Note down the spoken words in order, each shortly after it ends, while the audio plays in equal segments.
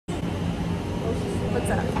What's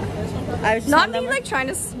up? I was not me like trying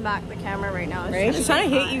to smack the camera right now. Right? She's trying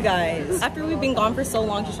to hit you guys. After we've been gone for so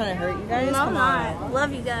long, she's trying to hurt you guys. No, Come not. on.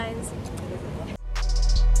 Love you guys.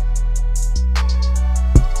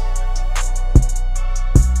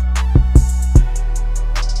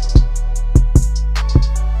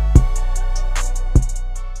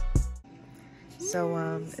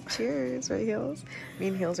 So, cheers, right, Hills? Me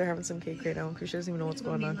and Hills are having some cake right now. Krush doesn't even know what's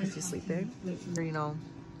going on because he's sleeping. Or, you know,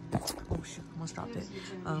 oh shoot, almost dropped it.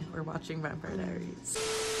 We're watching Vampire Diaries.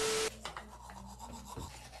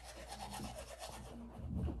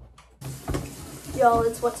 Y'all,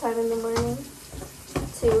 it's what time in the morning?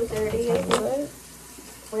 2:30, I think.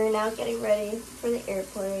 We're now getting ready for the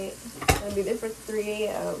airport. We'll be there for 3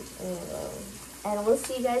 a.m. And we'll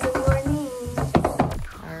see you guys in the morning.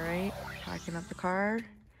 Alright, packing up the car.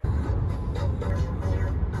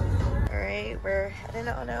 Alright, we're heading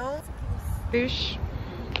out now. Krush,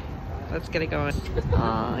 let's get it going.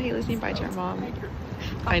 Aw, Haley's saying bye to her mom.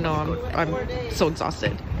 I know, I'm so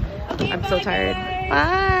exhausted. Okay, I'm so tired.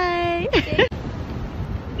 Bye!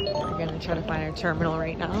 We're gonna try to find our terminal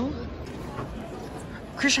right now.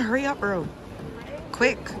 Krush, hurry up, bro.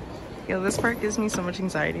 Quick. Yo, this part gives me so much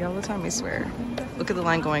anxiety all the time, I swear. Look at the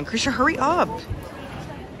line going. Krush, hurry up!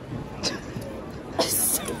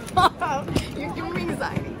 Stop! You're giving me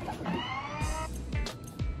anxiety.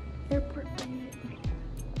 Airport.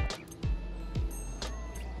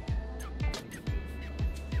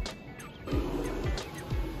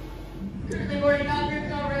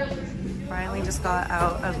 Finally just got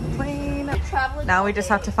out of the plane. Now we just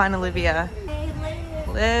have to find Olivia.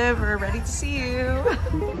 Liv, we're ready to see you.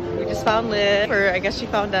 We just found Liv, or I guess she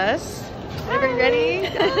found us. Everybody ready?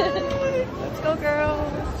 Let's go,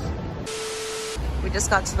 girls. We just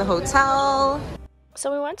got to the hotel.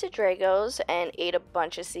 So we went to Drago's and ate a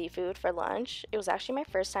bunch of seafood for lunch. It was actually my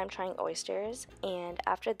first time trying oysters. And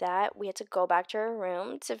after that, we had to go back to our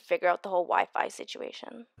room to figure out the whole Wi-Fi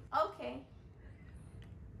situation. Okay.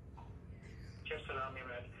 Just allow me a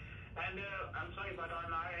minute. And I'm sorry, but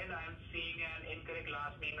on our end, I am seeing an incorrect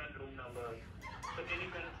last name and room number. So can you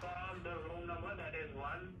confirm the room number? That is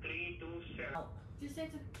 1327.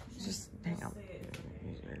 Just hang out.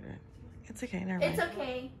 It's okay, never mind. It's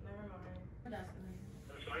okay. I'm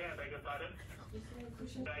sorry, I beg your pardon.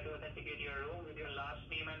 Try to authenticate your room with your last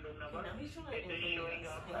name and room number. It is showing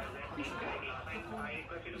up as an incorrect last name. I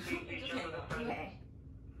request you to please reach out to the front.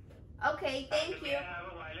 Okay, thank you. May I have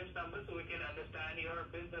a wireless number so we can understand your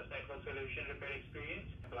business network solution repair experience?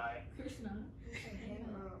 Apply. Krushna.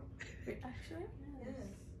 Actually?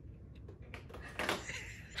 Yes.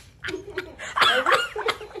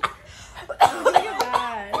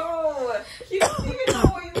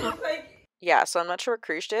 Yeah, so I'm not sure what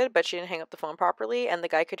Krush did, but she didn't hang up the phone properly, and the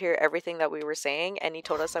guy could hear everything that we were saying, and he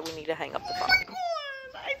told us that we need to hang up the phone.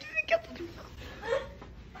 I didn't get the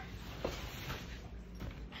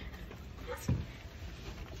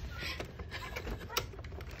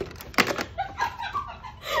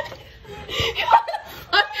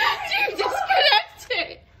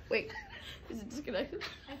Wait, is it disconnected?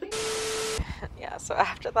 I think. Yeah, so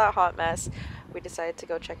after that hot mess, we decided to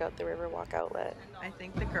go check out the River Walk outlet. I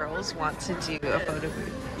think the girls want to do a photo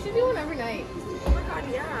booth. We should do one every night. Oh my god,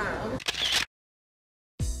 yeah.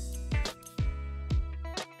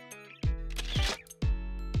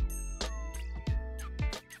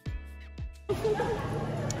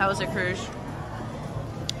 How was it, Krush?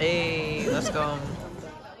 Hey, let's go.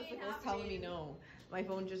 That was the girls telling me no. My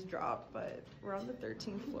phone just dropped, but we're on the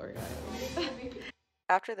 13th floor, guys.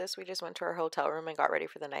 After this, we just went to our hotel room and got ready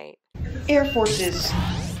for the night. Air Forces,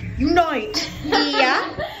 unite!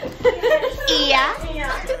 Yeah. Yeah.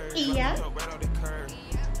 Yeah.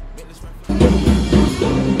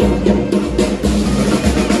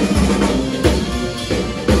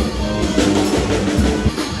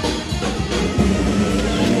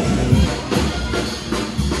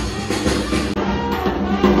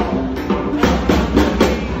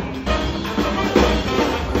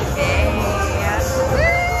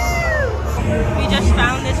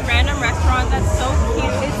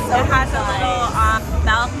 It has a little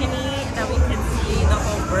balcony that we can see the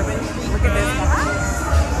whole Bourbon Street. Look at this.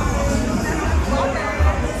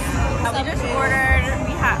 We just ordered,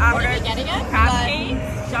 ordered crab cakes,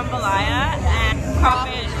 jambalaya, and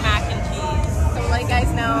crawfish mac and cheese. So we'll let you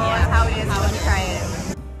guys know how it is when you try it.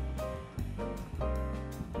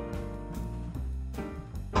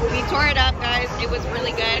 We tore it up, guys. It was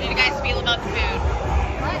really good. How did you guys feel about the food?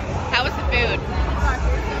 What? How was the food?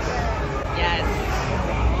 Yes.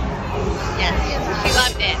 Yes. She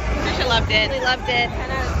loved it. Trisha loved it. We loved it.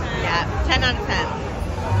 10 out of 10. Yeah, 10 out of 10.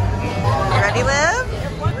 You ready, Liv?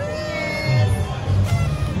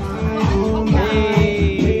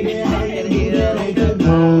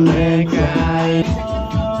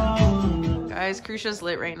 Krusha's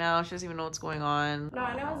lit right now. She doesn't even know what's going on. No,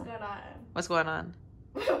 I know what's going on. What's going on?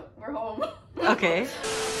 We're home. Okay.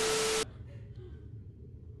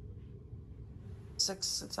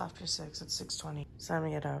 6, it's after 6. It's 6:20. It's time to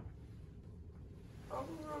get up.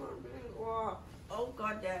 Oh,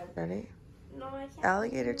 goddamn. Ready? No, I can't.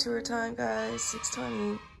 Alligator tour time, guys.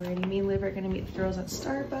 6:20. Alrighty, me and Liv are gonna meet the girls at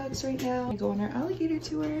Starbucks right now and go on our alligator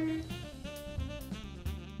tour.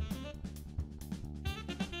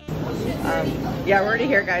 Yeah, we're already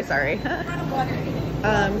here, guys. Sorry.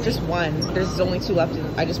 Just one. There's only 2 left.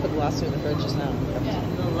 I just put the last 2 in the fridge just now. Yeah,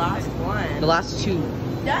 the last one. The last 2.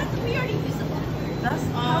 That we already used the one. That's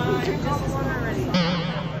how we drink this one already.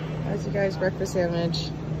 As you guys, breakfast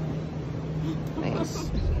sandwich. Nice.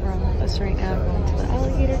 We're on the bus right now, going to the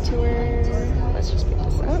alligator tour. Let's just pick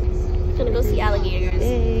this up. Gonna go see alligators.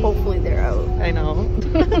 Yay. Hopefully they're out. I know.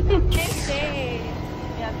 Nice day.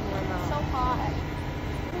 Yeah, warm out. So hot.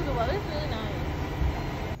 Ooh, the weather's really nice.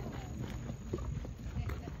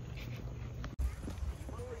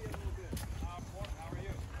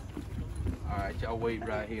 Alright, y'all wait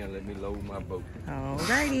right here and let me load my boat.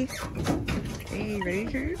 Alrighty. Hey, ready,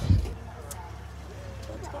 Krush?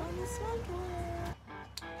 Let's go on this one.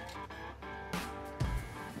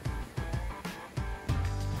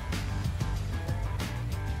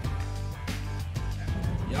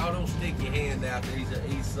 Y'all don't stick your hand out there.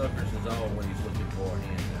 These suckers is always looking for a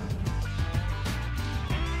hand out.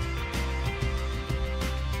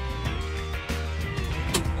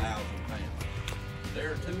 2,000 pounds. There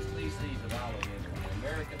are 2 species of alligator, the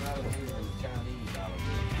American alligator and the Chinese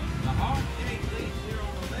alligator. The hard hitting these here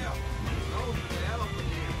on the left, those are the elephant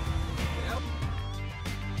ears. The elephant.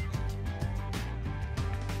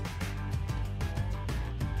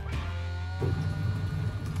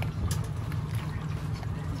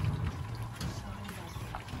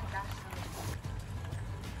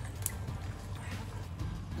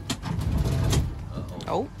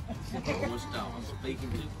 Oh. I'm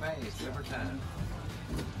speaking too fast every time.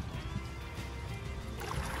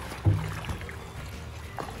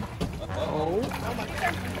 Oh.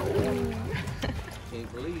 Can't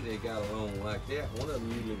believe they got along like that. One of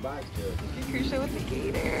them usually bites us. Krusha with the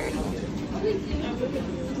gator.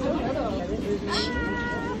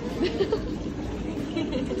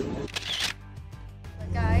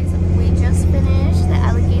 Guys, we just finished the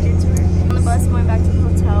alligator tour. On the bus going back to the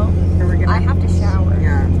hotel. I have to shower.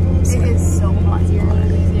 Yeah. It is so hot here in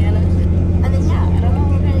Louisiana. And then yeah, I don't know what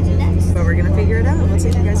we're gonna do next. But we're gonna figure it out. Let's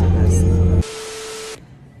take you guys with us.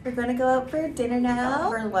 We're gonna go out for dinner now.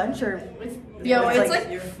 For lunch or... Yo, it's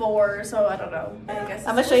like 4, so I don't know. I guess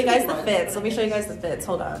I'm gonna show you guys the fits. Let me show you guys the fits.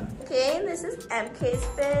 Hold on. Okay, this is MK's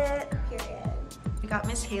fit. Period. We got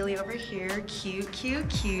Miss Haley over here. Cute, cute,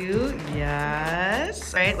 cute.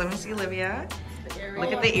 Yes. All right, let me see Olivia.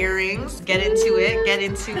 Look at the earrings. Get into it. Get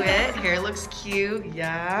into it. Hair looks cute.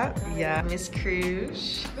 Yeah. Yeah. Miss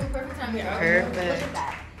Krush. Perfect.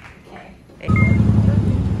 Okay.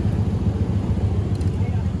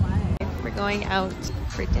 We're going out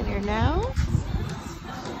for dinner now.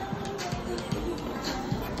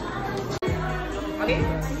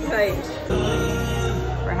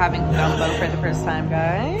 We're having gumbo for the first time,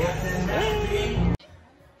 guys.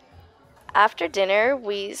 After dinner,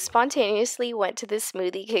 we spontaneously went to the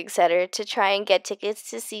Smoothie King Center to try and get tickets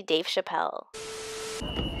to see Dave Chappelle.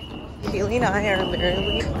 Haley and I are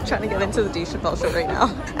literally trying to get into the Dave Chappelle show right now.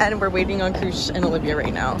 And we're waiting on Krush and Olivia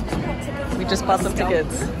right now. We just bought some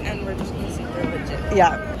tickets. And we're just gonna see if they're legit.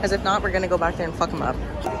 Yeah, as if not, we're gonna go back there and fuck them up.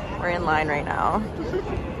 We're in line right now.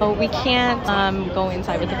 Oh, we can't go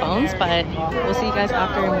inside with the phones, but we'll see you guys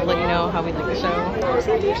after and we'll let you know how we like the show. We'll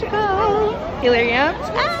see Dave Chappelle. Haley, are you out?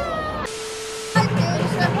 Ah!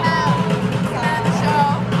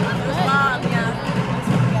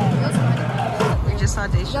 We just saw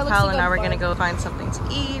Dave Chappelle and now we're gonna go find something to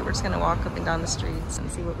eat. We're just gonna walk up and down the streets and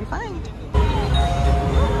see what we find.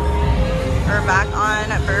 We're back on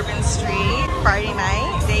Bourbon Street, Friday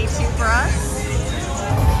night, day 2 for us.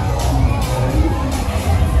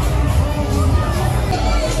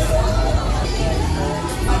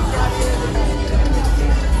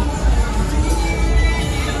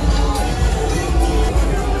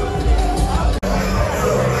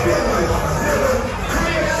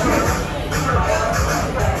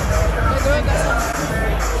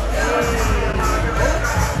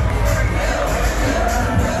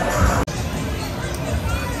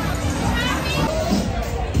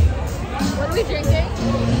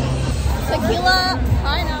 Tequila,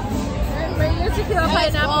 pineapple. Regular tequila,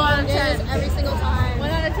 pineapple out of 10. Every single time. 1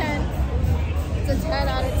 out of 10. It's a 10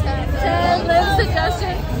 out of 10. 10, Liv's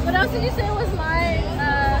suggestion. What else did you say was my,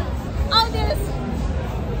 oh, this.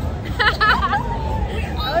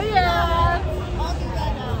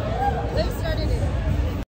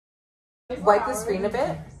 Wipe the screen a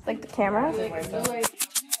bit. Like the camera?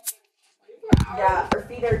 Yeah, our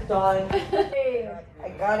feet are done. I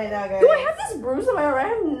got it now, guys. Do I have this bruise on my arm? I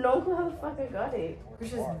have no clue how the fuck I got it. We're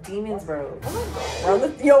just demons, bro. Oh my god. We're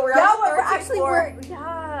on the, yo, we're on the We're actually,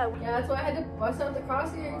 Yeah, that's why I had to bust out the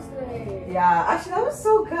crosshairs today. Yeah, actually that was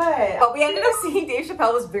so good. But we ended up seeing Dave Chappelle.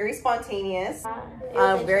 It was very spontaneous. It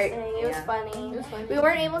was Very. interesting. It was funny. We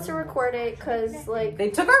weren't able to record it because like They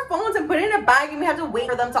took our phones and put it in a bag and we had to wait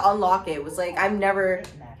for them to unlock it. It was like, I've never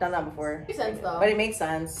done that before. Makes sense though. But it makes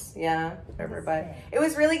sense. Yeah, whatever. But it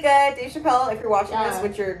was really good. Dave Chappelle, if you're watching this,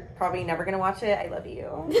 which you're probably never going to watch it, I love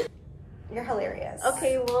you. You're hilarious.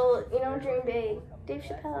 okay, well, you know, dream big. Dave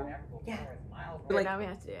Chappelle. Yeah. Like, now we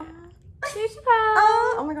have to do it. Dave Chappelle.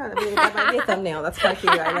 Oh my god, that might be a thumbnail. That's kind of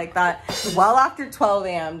cute. I like that. Well after 12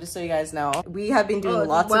 a.m., just so you guys know. We have been doing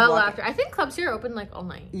lots of walking. After. I think clubs here are open like all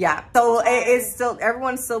night. Yeah, so it is still,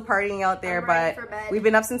 everyone's still partying out there, but for bed. we've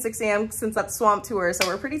been up since 6 a.m. since that swamp tour, so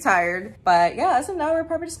we're pretty tired. But yeah, so now we're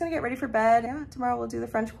probably just gonna get ready for bed. Yeah, tomorrow we'll do the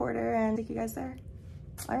French Quarter and take you guys there.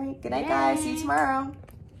 All right, good night, guys. See you tomorrow.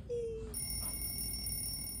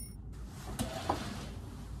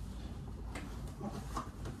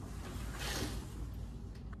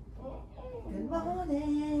 Good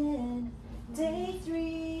morning, day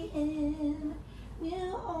 3 in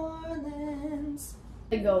New Orleans.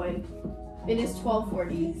 Going. It is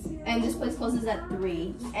 12:40 and this place closes at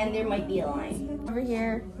 3 and there might be a line. Over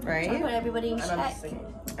here. Right? Talk about everybody in check.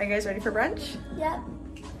 Are you guys ready for brunch? Yep.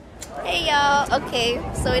 Hey y'all. Okay,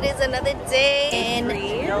 so it is another day in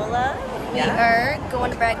NOLA. We are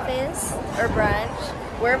going to breakfast or brunch.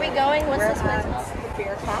 Where are we going? What's this place called? The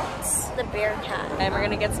Bear Cats. The Bear Cat. And we're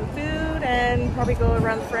gonna get some food and probably go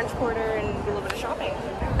around the French Quarter and do a little bit of shopping.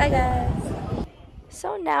 Bye guys.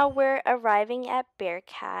 So now we're arriving at Bear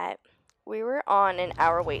Cat. We were on an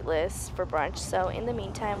hour wait list for brunch, so in the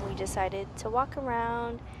meantime we decided to walk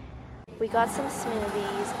around. We got some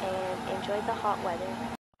smoothies and enjoyed the hot weather.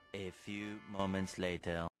 A few moments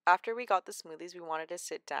later. After we got the smoothies, we wanted to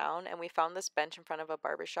sit down and we found this bench in front of a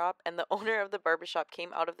barbershop, and the owner of the barbershop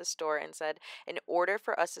came out of the store and said, in order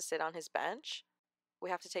for us to sit on his bench, we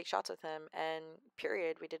have to take shots with him, and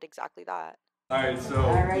period, we did exactly that. Alright, so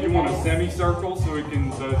you want a semicircle so we can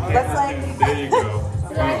there you go.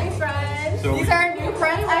 These are our new friends. So These are our new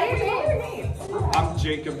friends. How are your names? I'm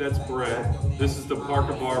Jacob, that's Brett. This is the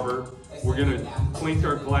Parker Barber. We're gonna clink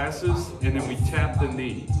our glasses and then we tap the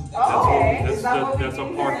knee. That's a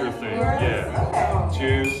Parker thing. Yeah.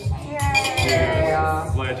 Cheers.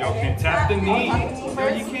 Cheers. Glad y'all can tap the knee. No,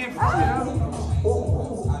 you can't.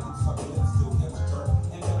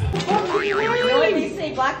 You know what they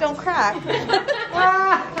say, black don't crack. No,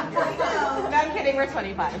 I'm kidding, we're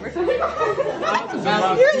 25. We're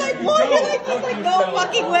 25. You're like, what? You're like, just like, no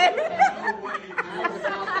fucking way.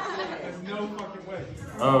 No fucking way.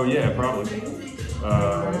 Oh yeah, probably. This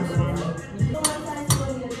one.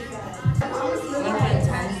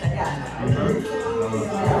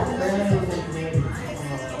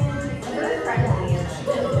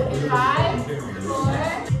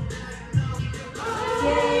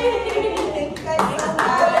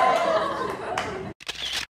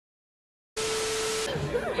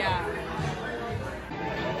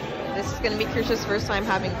 This is gonna be Krishna's first time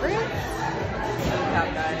having fruits.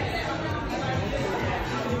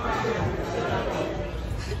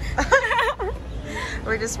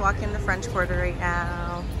 We're just walking the French Quarter right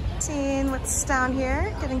now. Seeing what's down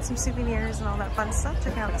here, getting some souvenirs and all that fun stuff,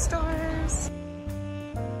 checking out the stores.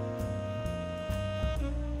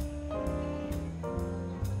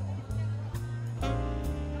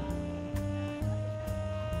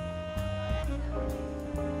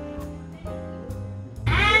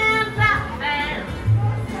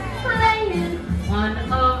 One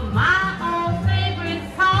of my own favorite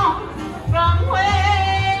songs from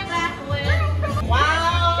way back when.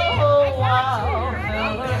 Wow, wow,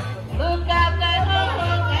 look out that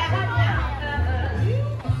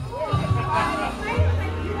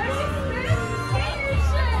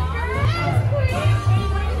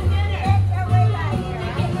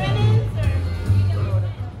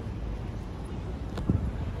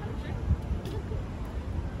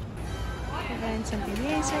We're getting some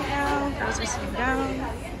beignets right now. Girls are sitting down.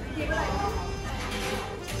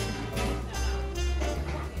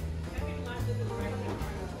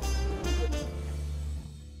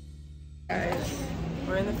 Guys,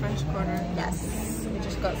 we're in the French Quarter. Yes, we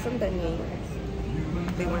just got some beignets.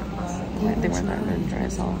 They weren't that dry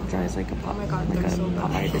as hell. Dry as like a pop. Oh my god, like they're so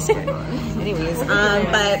Popeye biscuit. Anyways,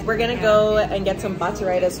 but we're gonna go and get some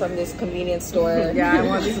bacharitas from this convenience store. Yeah, I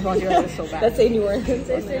want these bacharitas so bad. Let's say New Orleans.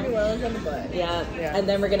 Let's say New Orleans on the butt. Yeah. And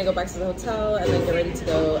then we're gonna go back to the hotel and then get ready to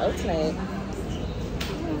go out tonight.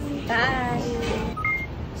 Bye.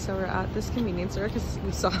 So we're at this convenience store because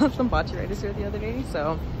we saw some bacharitas here the other day.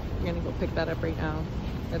 So we're gonna go pick that up right now.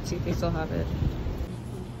 Let's see if they still have it.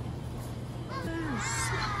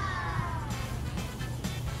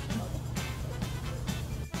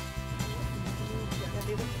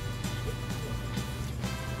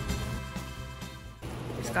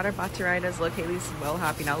 Just got our bacharitas. Look, Haley's well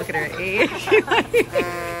happy now. Look at her. Hey,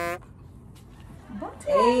 hey,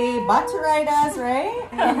 bacharitas, right?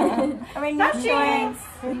 I mean, no choice.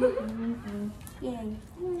 Yay.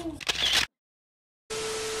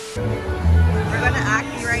 We're going to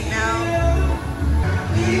Acme right now.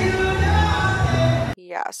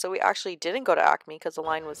 yeah, so we actually didn't go to Acme because the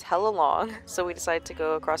line was hella long. So we decided to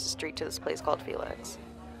go across the street to this place called Felix.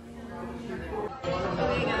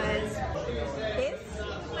 Okay guys, this,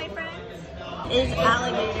 my friend, is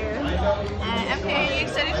alligator. Okay, are you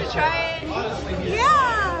excited to try it?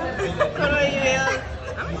 Yeah! What about you, Leila?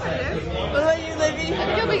 I'm excited. What about you, Libby? I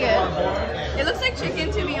think it'll be good. It looks like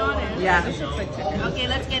chicken, to be honest. Yeah, this looks like chicken. Okay,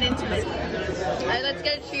 let's get into it. Alright, let's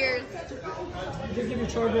get a cheers. Just give your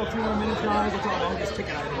charger a few more minutes, guys. That's all. I'll just take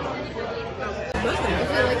it out of here. Does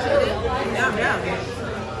it like chicken? Yeah.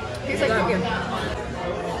 Tastes like chicken.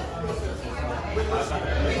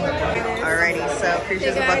 Alrighty, so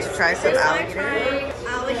Krisha's about to try some alligator.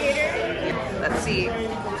 Alligator. Let's see.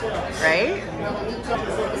 Right?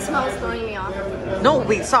 It smells throwing me off. No,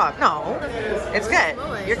 wait, stop. No. It's good.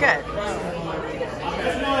 You're good.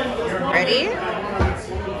 Ready?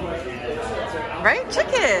 Right?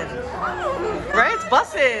 Chicken. Right? It's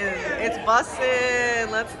bussin'. It's bussin'.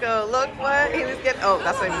 Let's go. Look what Haley's getting. Oh,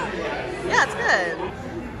 that's what I mean. Yeah, it's good.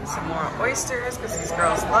 Some more oysters because these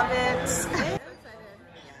girls love it.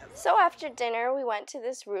 So after dinner, we went to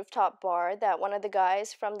this rooftop bar that one of the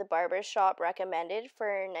guys from the barber shop recommended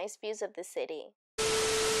for nice views of the city.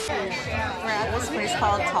 We're at this place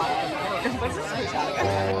called Top. What's this place called?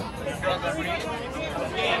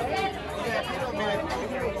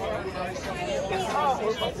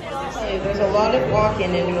 There's a lot of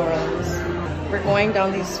walking in New Orleans. We're going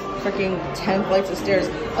down these freaking 10 flights of stairs.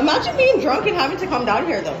 Imagine being drunk and having to come down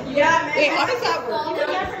here though. Yeah, man. Wait, how does that work?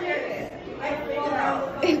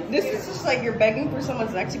 This is just like you're begging for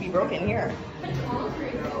someone's neck to be broken here.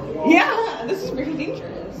 Yeah, this is pretty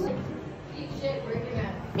dangerous.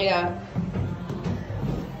 Yeah.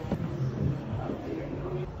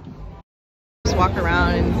 Just walk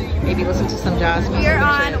around and maybe listen to some jazz music. We are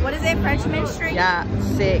on, what is it, Frenchman Street? Yeah,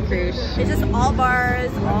 sick, Krush. It's just all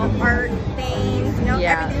bars, all art things, you know,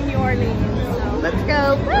 everything New Orleans. So. Let's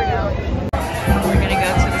go. We're gonna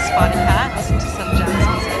go to the Spotted Cat, listen to some jazz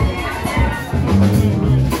music.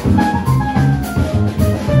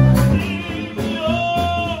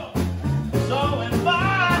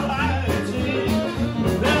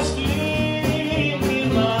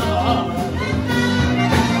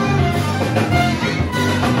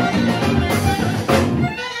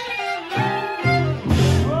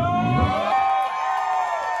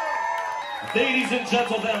 Ladies and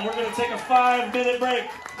gentlemen, we're going to take a 5-minute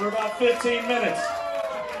break for about 15 minutes.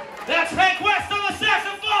 That's Hank West on the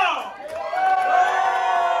saxophone!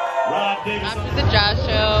 Rob Davis. After the jazz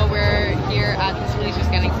show, we're here at this place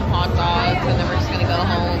just getting some hot dogs, and then we're just going to go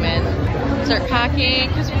home and start packing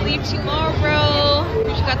because we leave tomorrow.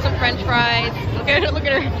 Krushna got some french fries. Look at her, look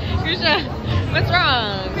at her. Krushna, what's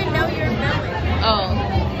wrong? I didn't know you were filming. Oh,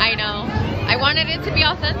 I know. I wanted it to be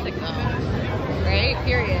authentic though. Right?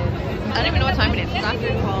 Period. I don't even know what time it is. It's after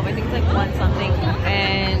 12. I think it's like 1 something.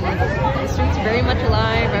 And the street's very much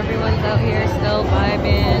alive. Everyone's out here still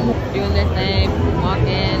vibing, doing their thing, walking.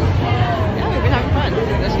 Yeah, we've been having fun.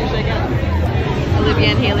 That's usually again. Olivia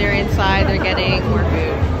and Haley are inside. They're getting more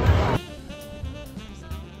food.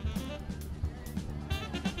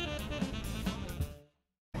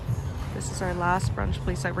 This is our last brunch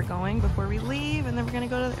place that we're going before we leave, and then we're gonna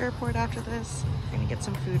go to the airport after this. We're gonna get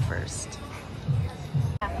some food first.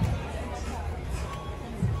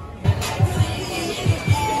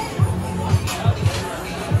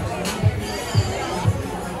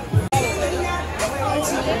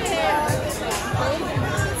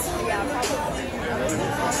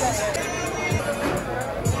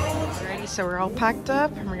 Alrighty, so we're all packed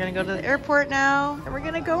up and we're gonna go to the airport now, and we're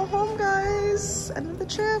gonna go home, guys. End of the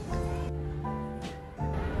trip.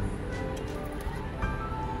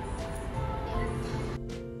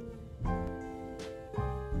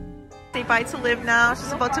 say bye to Liv now.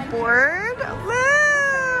 She's about to board. Liv!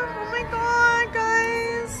 Oh my god,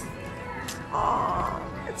 guys. Oh,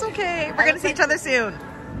 it's okay. We're gonna see each other soon.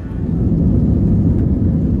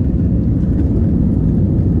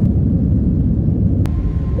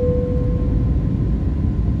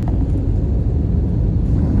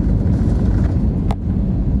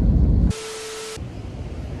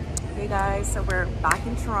 Guys, so we're back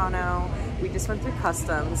in Toronto. We just went through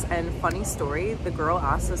customs, and funny story, the girl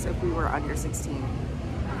asked us if we were under 16.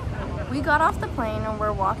 We got off the plane and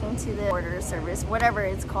we're walking to the border service, whatever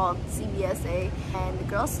it's called, CBSA, and the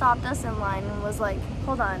girl stopped us in line and was like,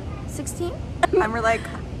 hold on, 16? And we're like,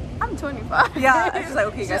 I'm 25. Yeah, I was like,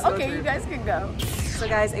 okay, guys, okay, you guys can go. So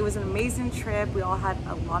guys, it was an amazing trip. We all had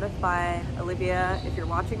a lot of fun. Olivia, if you're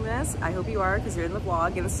watching this, I hope you are because you're in the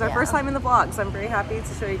vlog. And this is our first time in the vlog, so I'm very happy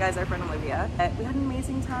to show you guys our friend Olivia. We had an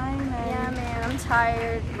amazing time. And yeah, man, I'm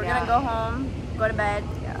tired. We're gonna go home, go to bed,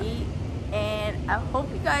 eat, and I hope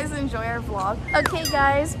you guys enjoy our vlog. Okay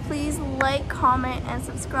guys, please like, comment, and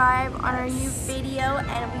subscribe on our new video,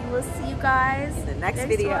 and we will see you guys in the next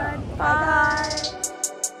video. Bye.